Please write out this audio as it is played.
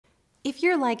If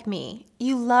you're like me,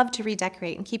 you love to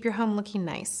redecorate and keep your home looking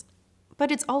nice.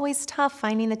 But it's always tough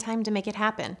finding the time to make it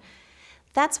happen.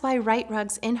 That's why Rite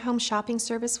Rug's in-home shopping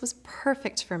service was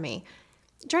perfect for me.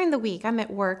 During the week, I'm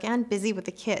at work and busy with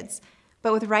the kids.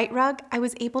 But with Rite Rug, I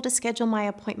was able to schedule my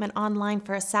appointment online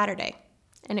for a Saturday.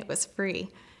 And it was free.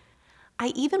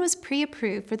 I even was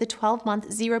pre-approved for the 12-month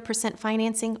 0%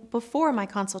 financing before my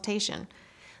consultation.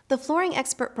 The flooring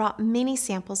expert brought many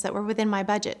samples that were within my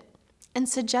budget and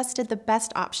suggested the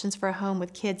best options for a home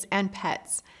with kids and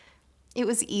pets. It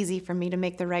was easy for me to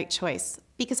make the right choice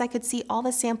because I could see all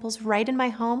the samples right in my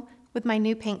home with my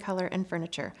new paint color and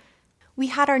furniture. We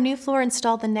had our new floor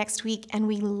installed the next week and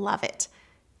we love it.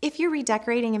 If you're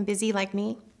redecorating and busy like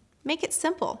me, make it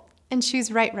simple and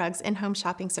choose Rite Rug's in-home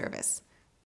shopping service.